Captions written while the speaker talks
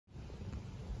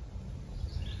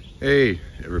Hey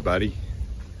everybody,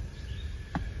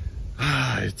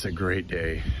 it's a great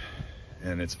day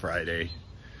and it's Friday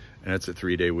and it's a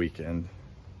 3-day weekend,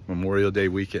 Memorial Day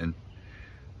weekend.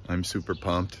 I'm super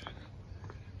pumped.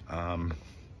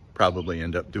 Probably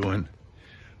end up doing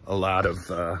a lot of,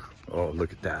 oh,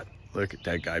 look at that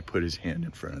guy put his hand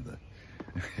in front of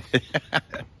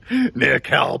the, Nick,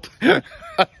 help.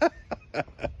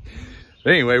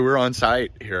 Anyway, we're on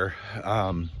site here.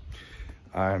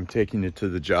 I'm taking it to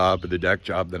the deck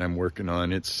job that I'm working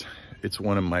on. It's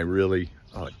one of my really,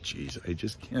 oh geez, I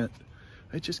just can't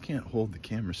hold the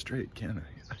camera straight, can I?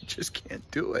 I just can't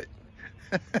do it.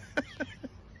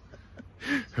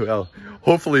 Well,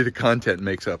 hopefully the content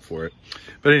makes up for it.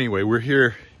 But anyway, we're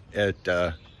here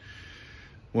at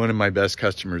one of my best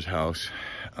customers' house,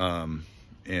 and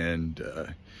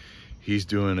he's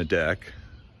doing a deck.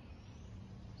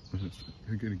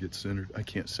 You're gonna get centered. I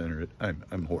can't center it.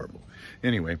 I'm horrible.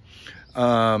 Anyway,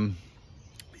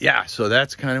 yeah, so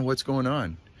that's kind of what's going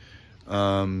on.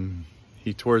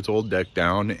 He tore his old deck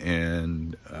down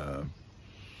and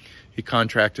he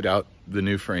contracted out the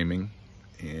new framing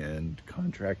and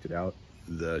contracted out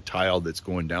the tile that's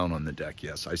going down on the deck.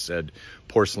 Yes, I said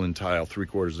porcelain tile,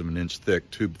 3/4 of an inch thick,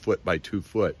 2 foot by 2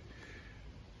 foot.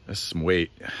 That's some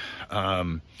weight.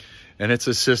 And it's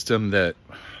a system that,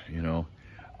 you know,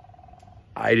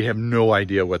 I have no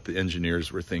idea what the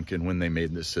engineers were thinking when they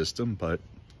made this system, but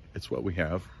it's what we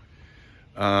have.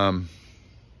 The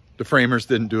framers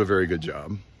didn't do a very good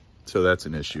job, so that's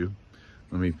an issue.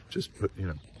 Let me just put,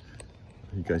 you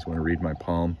guys want to read my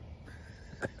palm?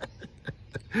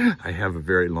 I have a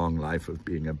very long life of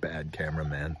being a bad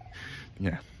cameraman.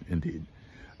 Yeah, indeed.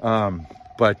 So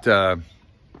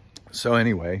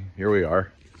anyway, here we are.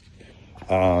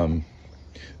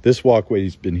 This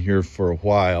walkway's been here for a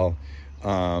while.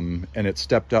 And it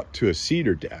stepped up to a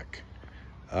cedar deck.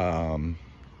 So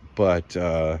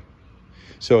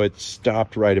it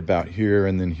stopped right about here,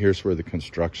 and then here's where the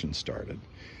construction started.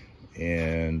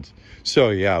 And so,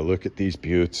 yeah, look at these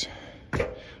buttes.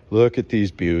 Look at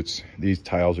these buttes. These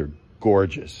tiles are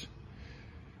gorgeous.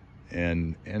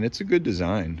 And it's a good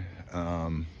design.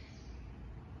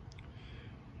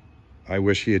 I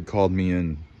wish he had called me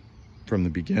in from the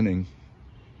beginning.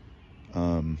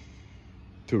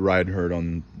 To ride herd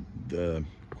on the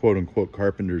quote-unquote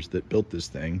carpenters that built this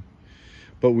thing,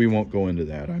 but we won't go into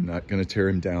that. I'm not going to tear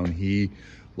him down. He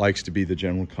likes to be the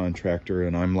general contractor,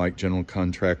 and I'm like general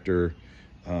contractor,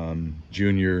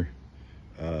 junior,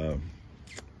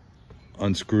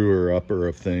 unscrewer upper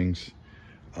of things,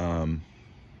 and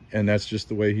that's just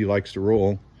the way he likes to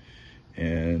roll.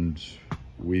 And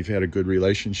we've had a good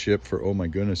relationship for, oh my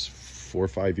goodness, 4 or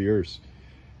 5 years.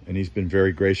 And he's been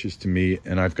very gracious to me,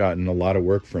 and I've gotten a lot of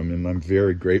work from him. I'm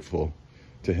very grateful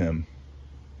to him.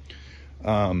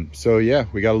 So yeah,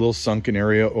 we got a little sunken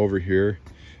area over here,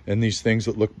 and these things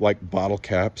that look like bottle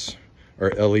caps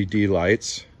are LED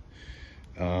lights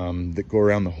that go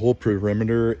around the whole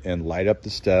perimeter and light up the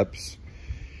steps.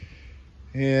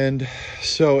 And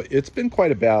so it's been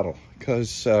quite a battle,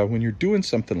 because when you're doing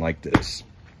something like this,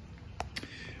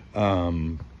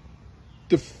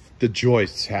 the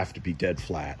joists have to be dead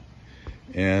flat,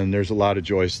 and there's a lot of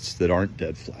joists that aren't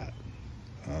dead flat,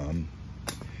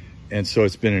 and so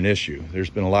it's been an issue. There's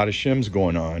been a lot of shims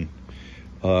going on.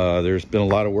 There's been a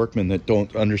lot of workmen that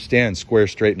don't understand square,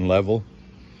 straight, and level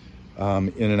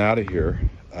in and out of here,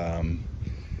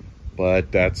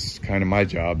 but that's kind of my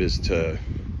job, is to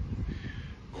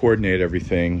coordinate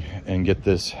everything and get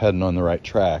this heading on the right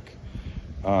track.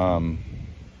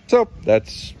 So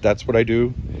that's what I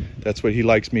do. That's what he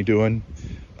likes me doing.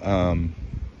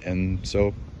 And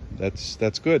so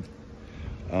that's good.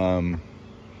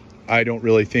 I don't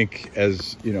really think,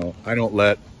 as you know, I don't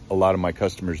let a lot of my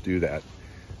customers do that,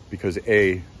 because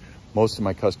most of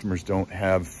my customers don't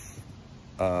have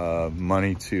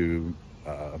money to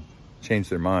change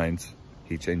their minds.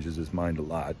 He changes his mind a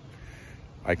lot.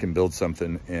 I can build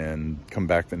something and come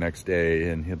back the next day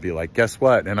and he'll be like, guess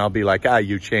what? And I'll be like,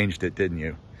 you changed it, didn't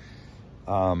you?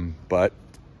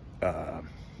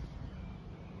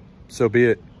 So be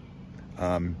it.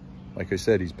 Like I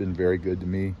said, he's been very good to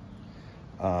me.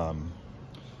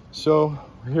 So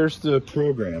here's the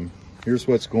program. Here's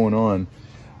what's going on.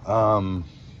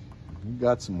 We've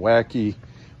got some wacky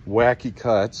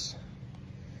cuts.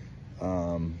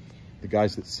 The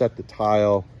guys that set the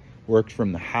tile worked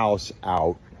from the house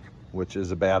out, which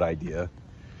is a bad idea.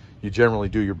 You generally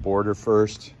do your border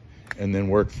first and then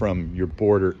work from your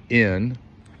border in.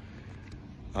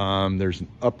 There's an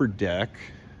upper deck,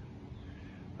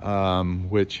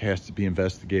 which has to be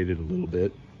investigated a little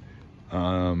bit.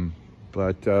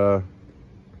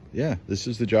 Yeah, this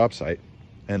is the job site.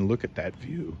 And look at that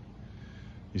view.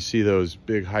 You see those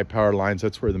big high power lines?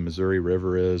 That's where the Missouri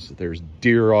River is. There's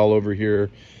deer all over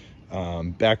here.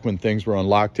 Back when things were on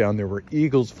lockdown, there were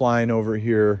eagles flying over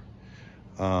here.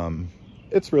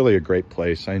 It's really a great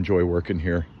place. I enjoy working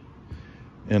here.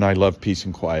 And I love peace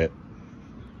and quiet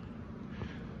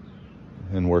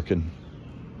and working.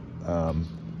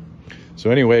 So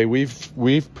anyway,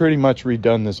 we've pretty much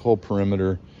redone this whole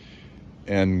perimeter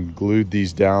and glued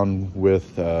these down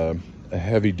with a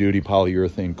heavy duty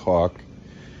polyurethane caulk.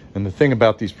 And the thing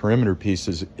about these perimeter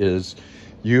pieces is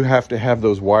you have to have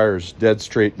those wires dead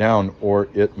straight down, or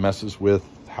it messes with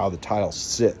how the tile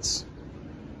sits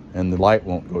and the light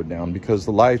won't go down, because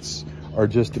the lights are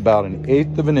just about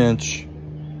 1/8 of an inch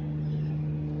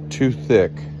too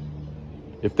thick.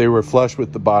 If they were flush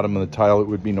with the bottom of the tile, it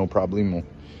would be no problemo,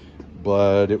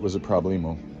 but it was a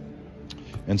problemo.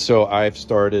 And so I've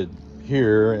started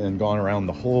here and gone around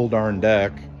the whole darn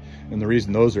deck. And the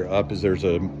reason those are up is there's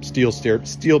a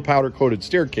steel powder coated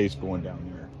staircase going down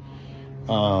there.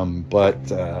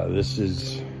 This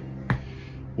is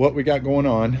what we got going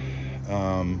on.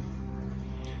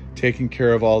 Taking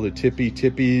care of all the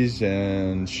tippies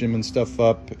and shimming stuff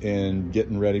up and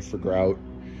getting ready for grout.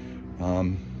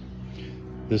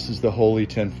 This is the holy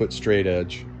 10-foot straight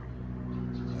edge.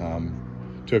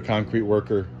 To a concrete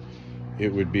worker,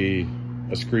 it would be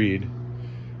a screed.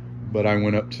 But I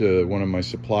went up to one of my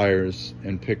suppliers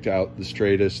and picked out the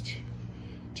straightest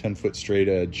 10-foot straight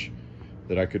edge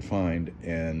that I could find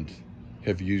and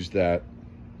have used that.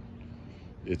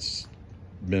 It's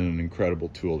been an incredible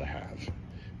tool to have.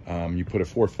 You put a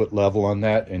 4-foot level on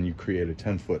that and you create a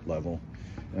 10-foot level.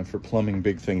 And for plumbing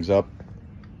big things up,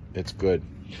 it's good.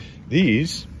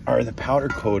 These are the powder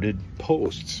coated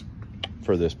posts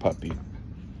for this puppy.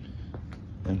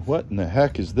 And what in the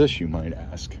heck is this, you might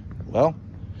ask? Well,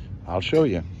 I'll show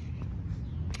you.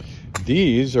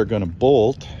 These are going to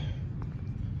bolt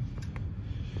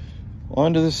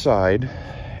onto the side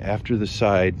after the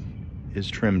side is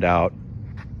trimmed out,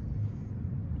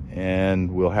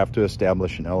 and we'll have to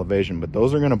establish an elevation, but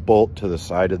those are going to bolt to the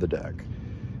side of the deck,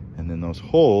 and then those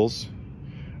holes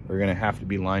are going to have to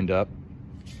be lined up,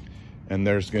 and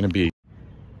there's going to be,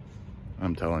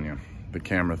 I'm telling you, the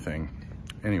camera thing.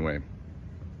 Anyway,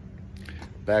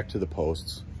 back to the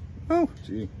posts. Oh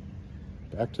gee.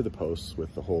 Back to the posts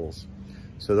with the holes.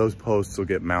 So those posts will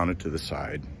get mounted to the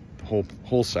side, the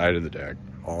whole side of the deck,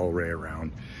 all the way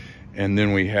around. And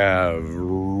then we have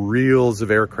reels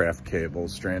of aircraft cable,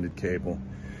 stranded cable,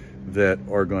 that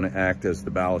are going to act as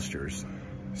the balusters.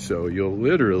 So you'll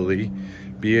literally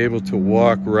be able to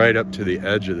walk right up to the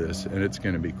edge of this, and it's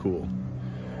going to be cool.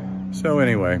 So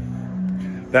anyway,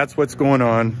 that's what's going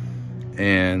on.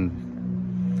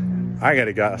 And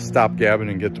I got to stop gabbing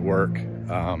and get to work.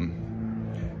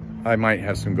 I might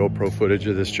have some GoPro footage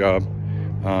of this job.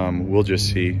 We'll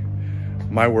just see.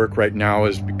 My work right now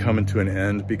is coming to an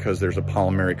end because there's a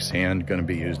polymeric sand going to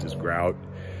be used as grout.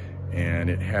 And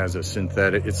it has a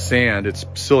synthetic, it's sand, it's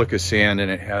silica sand,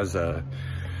 and it has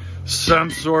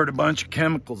some sort of bunch of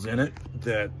chemicals in it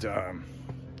that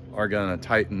are going to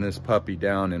tighten this puppy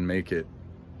down and make it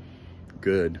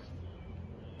good.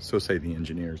 So say the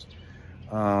engineers.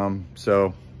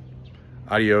 So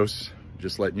adios.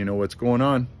 Just letting you know what's going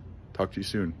on. Talk to you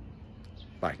soon.